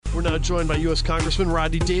We're now joined by U.S. Congressman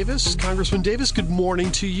Rodney Davis. Congressman Davis, good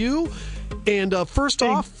morning to you. And first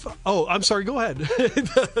off, I'm sorry, go ahead.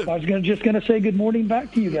 I was just going to say good morning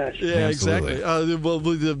back to you guys. Yeah, exactly.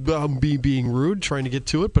 Being rude, trying to get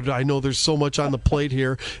to it, but I know there's so much on the plate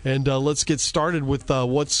here. And let's get started with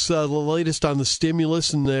what's the latest on the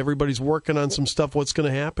stimulus, and everybody's working on some stuff. What's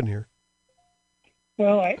going to happen here?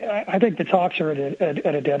 Well, I think the talks are at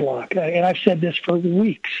a deadlock. And I've said this for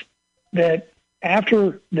weeks, that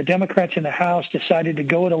after the Democrats in the House decided to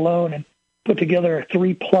go it alone and put together a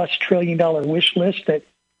 $3+ trillion wish list that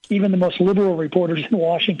even the most liberal reporters in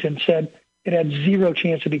Washington said it had zero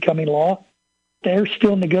chance of becoming law, they're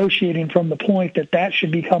still negotiating from the point that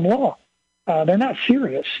should become law. They're not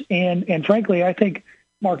serious. And frankly, I think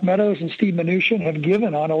Mark Meadows and Steve Mnuchin have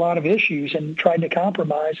given on a lot of issues and tried to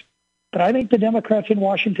compromise. But I think the Democrats in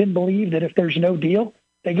Washington believe that if there's no deal,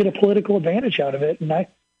 they get a political advantage out of it. And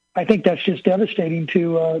I think that's just devastating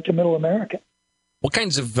to middle America. What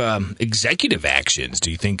kinds of executive actions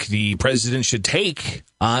do you think the president should take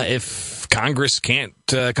if Congress can't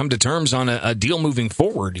come to terms on a deal moving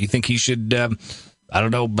forward? Do you think he should,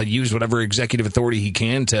 but use whatever executive authority he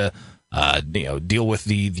can to deal with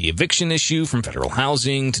the eviction issue from federal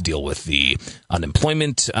housing, to deal with the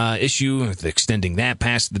unemployment issue, extending that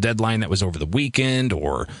past the deadline that was over the weekend,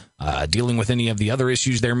 or dealing with any of the other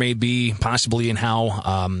issues there may be, possibly in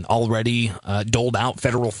how already doled out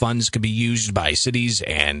federal funds could be used by cities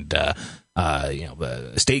and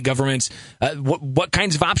state governments. What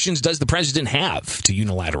kinds of options does the president have to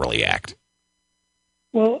unilaterally act?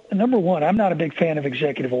 Well, number one, I'm not a big fan of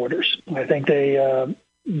executive orders. I think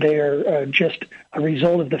they're just a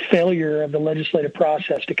result of the failure of the legislative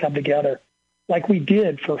process to come together, like we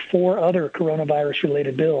did for 4 other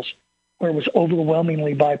coronavirus-related bills, where it was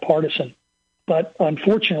overwhelmingly bipartisan. But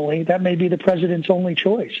unfortunately, that may be the president's only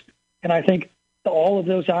choice. And I think all of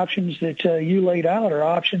those options that you laid out are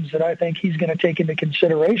options that I think he's going to take into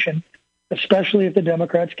consideration, especially if the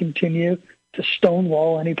Democrats continue to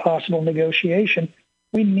stonewall any possible negotiation.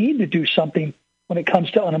 We need to do something when it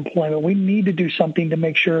comes to unemployment. We need to do something to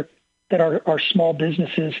make sure that our small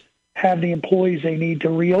businesses have the employees they need to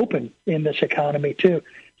reopen in this economy too.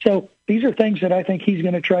 So these are things that I think he's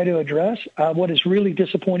going to try to address. What is really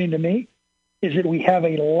disappointing to me is that we have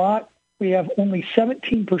only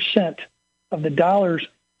 17% of the dollars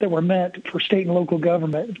that were meant for state and local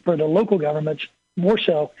government, for the local governments more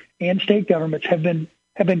so, and state governments have been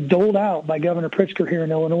doled out by Governor Pritzker here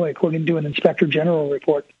in Illinois, according to an Inspector General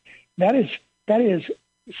report. That is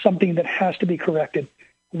something that has to be corrected.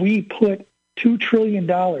 We put $2 trillion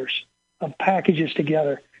of packages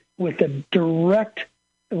together with the direct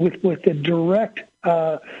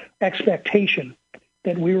expectation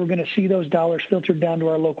that we were going to see those dollars filtered down to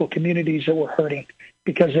our local communities that were hurting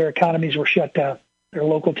because their economies were shut down. Their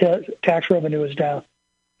local tax revenue is down.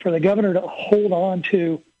 For the governor to hold on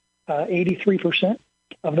to 83%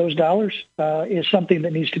 of those dollars is something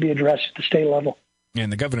that needs to be addressed at the state level. And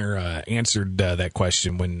the governor answered that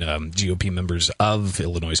question when GOP members of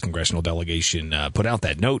Illinois' congressional delegation put out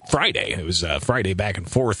that note Friday. It was Friday back and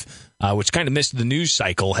forth, which kind of missed the news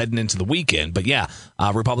cycle heading into the weekend. But yeah,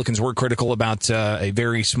 Republicans were critical about a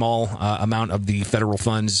very small amount of the federal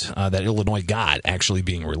funds that Illinois got actually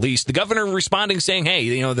being released. The governor responding saying,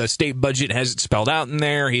 hey, the state budget has it spelled out in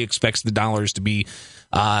there. He expects the dollars to be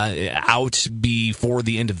out before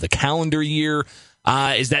the end of the calendar year.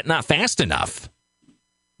 Is that not fast enough?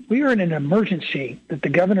 We are in an emergency that the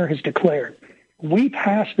governor has declared. We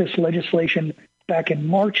passed this legislation back in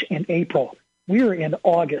March and April. We are in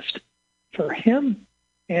August. For him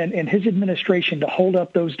and his administration to hold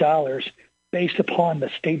up those dollars based upon the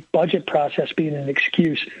state budget process being an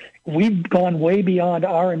excuse, we've gone way beyond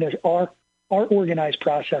our organized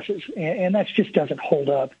processes, and that just doesn't hold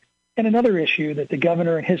up. And another issue that the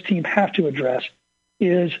governor and his team have to address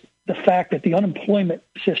is the fact that the unemployment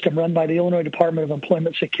system run by the Illinois Department of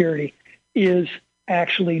Employment Security is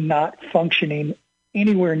actually not functioning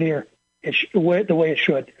anywhere near the way it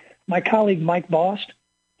should. My colleague Mike Bost,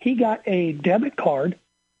 he got a debit card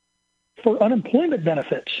for unemployment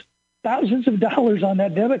benefits, thousands of dollars on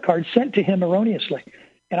that debit card sent to him erroneously.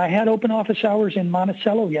 And I had open office hours in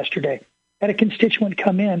Monticello yesterday. I had a constituent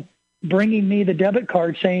come in bringing me the debit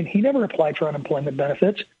card saying he never applied for unemployment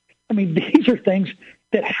benefits. I mean, these are things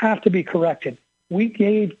that have to be corrected. We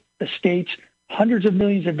gave the states hundreds of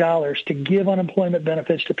millions of dollars to give unemployment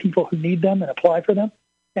benefits to people who need them and apply for them.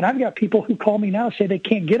 And I've got people who call me now say they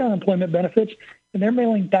can't get unemployment benefits, and they're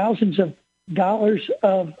mailing thousands of dollars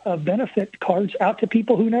of benefit cards out to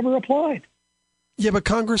people who never applied. Yeah, but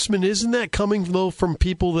Congressman, isn't that coming, though, from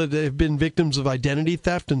people that have been victims of identity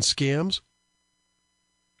theft and scams?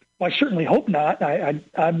 Well, I certainly hope not.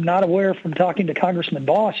 I'm not aware from talking to Congressman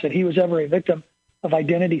Boss that he was ever a victim of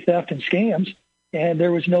identity theft and scams. And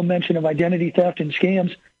there was no mention of identity theft and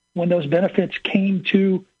scams when those benefits came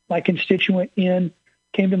to my constituent in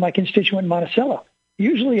Monticello.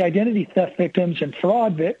 Usually identity theft victims and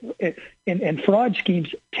fraud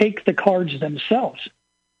schemes take the cards themselves.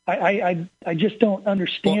 I just don't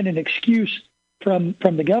understand an excuse from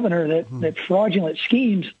the governor that fraudulent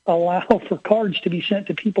schemes allow for cards to be sent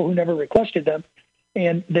to people who never requested them,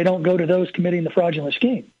 and they don't go to those committing the fraudulent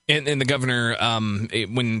scheme. And the governor,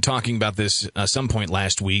 when talking about this some point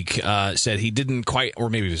last week, said he didn't quite, or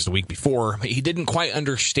maybe it was the week before, he didn't quite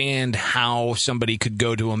understand how somebody could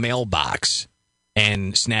go to a mailbox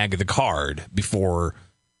and snag the card before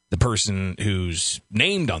the person who's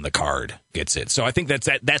named on the card gets it. So I think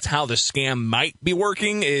that's how the scam might be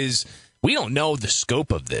working. Is we don't know the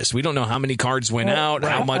scope of this. We don't know how many cards went out,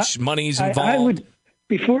 how much money's involved. I would,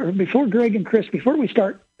 before Greg and Chris, before we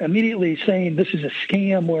start immediately saying this is a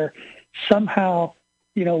scam where somehow,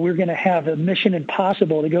 we're going to have a mission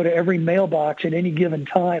impossible to go to every mailbox at any given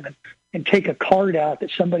time and take a card out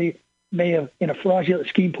that somebody may have in a fraudulent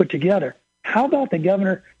scheme put together. How about the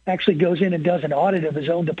governor actually goes in and does an audit of his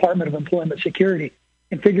own Department of Employment Security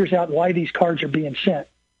and figures out why these cards are being sent?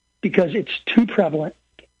 Because it's too prevalent.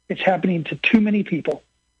 It's happening to too many people.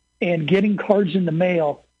 And getting cards in the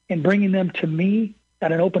mail and bringing them to me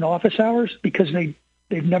at an open office hours because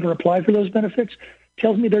they've never applied for those benefits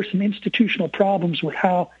tells me there's some institutional problems with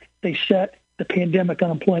how they set the Pandemic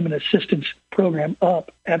Unemployment Assistance Program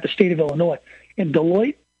up at the state of Illinois. And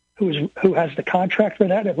Deloitte, who has the contract for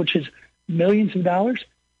that, which is millions of dollars,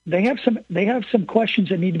 they have some questions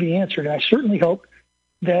that need to be answered. And I certainly hope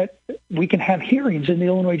that we can have hearings in the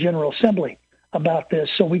Illinois General Assembly about this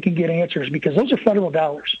so we can get answers, because those are federal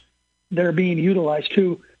dollars that are being utilized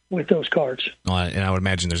too with those cards. And I would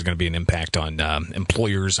imagine there's going to be an impact on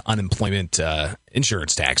employers' unemployment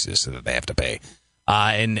insurance taxes that they have to pay.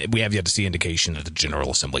 And we have yet to see indication that the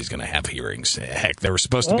General Assembly is going to have hearings. Heck, there was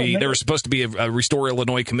supposed to be a Restore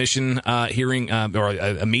Illinois Commission hearing or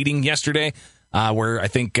a meeting yesterday where I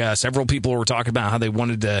think several people were talking about how they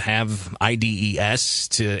wanted to have IDES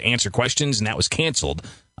to answer questions, and that was canceled.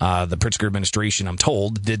 The Pritzker administration, I'm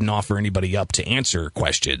told, didn't offer anybody up to answer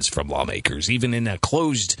questions from lawmakers, even in a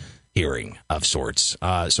closed hearing of sorts.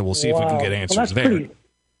 So we'll see if we can get answers there.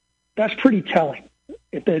 That's pretty telling.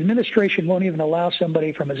 If the administration won't even allow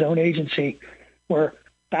somebody from his own agency where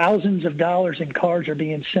thousands of dollars in cards are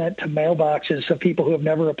being sent to mailboxes of people who have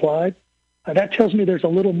never applied, that tells me there's a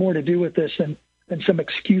little more to do with this than some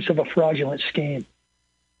excuse of a fraudulent scheme.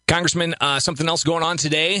 Congressman, something else going on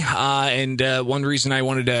today, and one reason I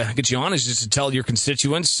wanted to get you on is just to tell your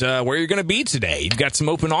constituents where you're going to be today. You've got some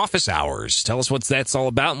open office hours. Tell us what that's all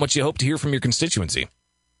about and what you hope to hear from your constituency.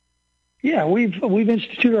 Yeah, we've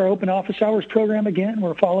instituted our open office hours program again.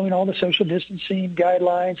 We're following all the social distancing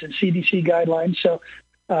guidelines and CDC guidelines. So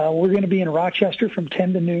we're going to be in Rochester from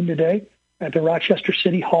 10 to noon today at the Rochester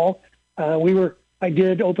City Hall. I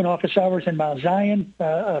did open office hours in Mount Zion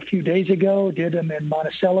a few days ago, did them in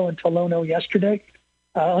Monticello and Tolono yesterday.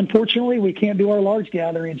 Unfortunately, we can't do our large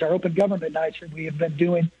gatherings, our open government nights that we have been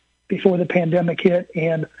doing before the pandemic hit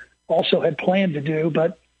and also had planned to do.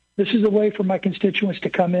 But this is a way for my constituents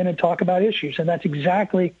to come in and talk about issues. And that's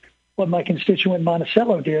exactly what my constituent in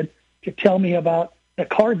Monticello did, to tell me about the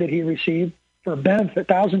card that he received for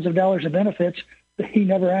thousands of dollars of benefits that he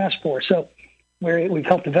never asked for. So we've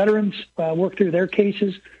helped the veterans work through their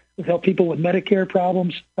cases. We've helped people with Medicare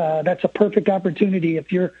problems. That's a perfect opportunity.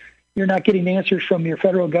 If you're not getting answers from your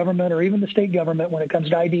federal government or even the state government when it comes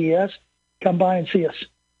to IDES, come by and see us.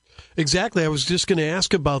 Exactly. I was just going to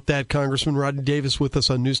ask about that. Congressman Rodney Davis with us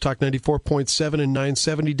on News Talk 94.7 and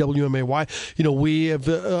 970 WMAY. We have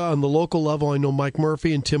on the local level, I know Mike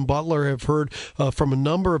Murphy and Tim Butler have heard from a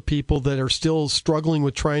number of people that are still struggling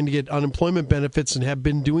with trying to get unemployment benefits and have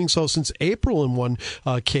been doing so since April in one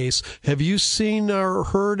case. Have you seen or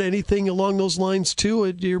heard anything along those lines too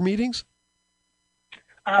at your meetings?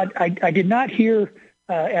 I did not hear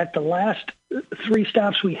at the last 3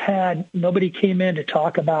 stops we had, nobody came in to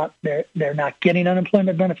talk about they're not getting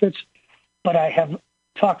unemployment benefits, but I have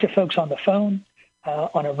talked to folks on the phone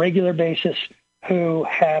on a regular basis who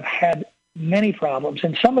have had many problems,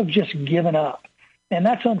 and some have just given up. And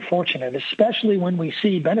that's unfortunate, especially when we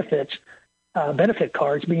see benefit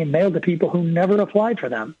cards being mailed to people who never applied for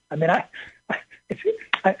them. I mean,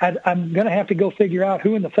 I'm going to have to go figure out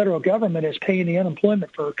who in the federal government is paying the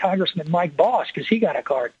unemployment for Congressman Mike Boss, because he got a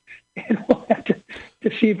card. And we'll have to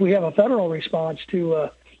see if we have a federal response to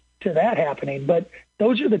that happening. But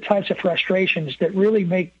those are the types of frustrations that really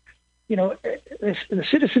make the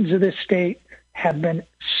citizens of this state have been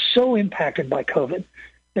so impacted by COVID.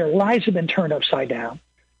 Their lives have been turned upside down.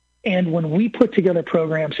 And when we put together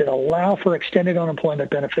programs that allow for extended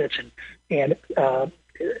unemployment benefits and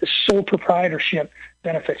sole proprietorship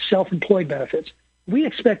benefits, self-employed benefits, we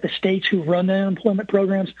expect the states who run the unemployment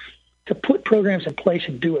programs to put programs in place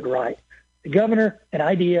and do it right. The governor and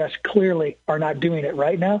IDS clearly are not doing it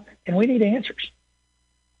right now, and we need answers.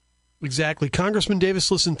 Exactly. Congressman Davis,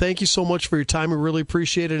 listen, thank you so much for your time. We really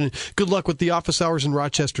appreciate it, and good luck with the office hours in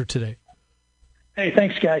Rochester today. Hey,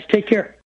 thanks, guys. Take care.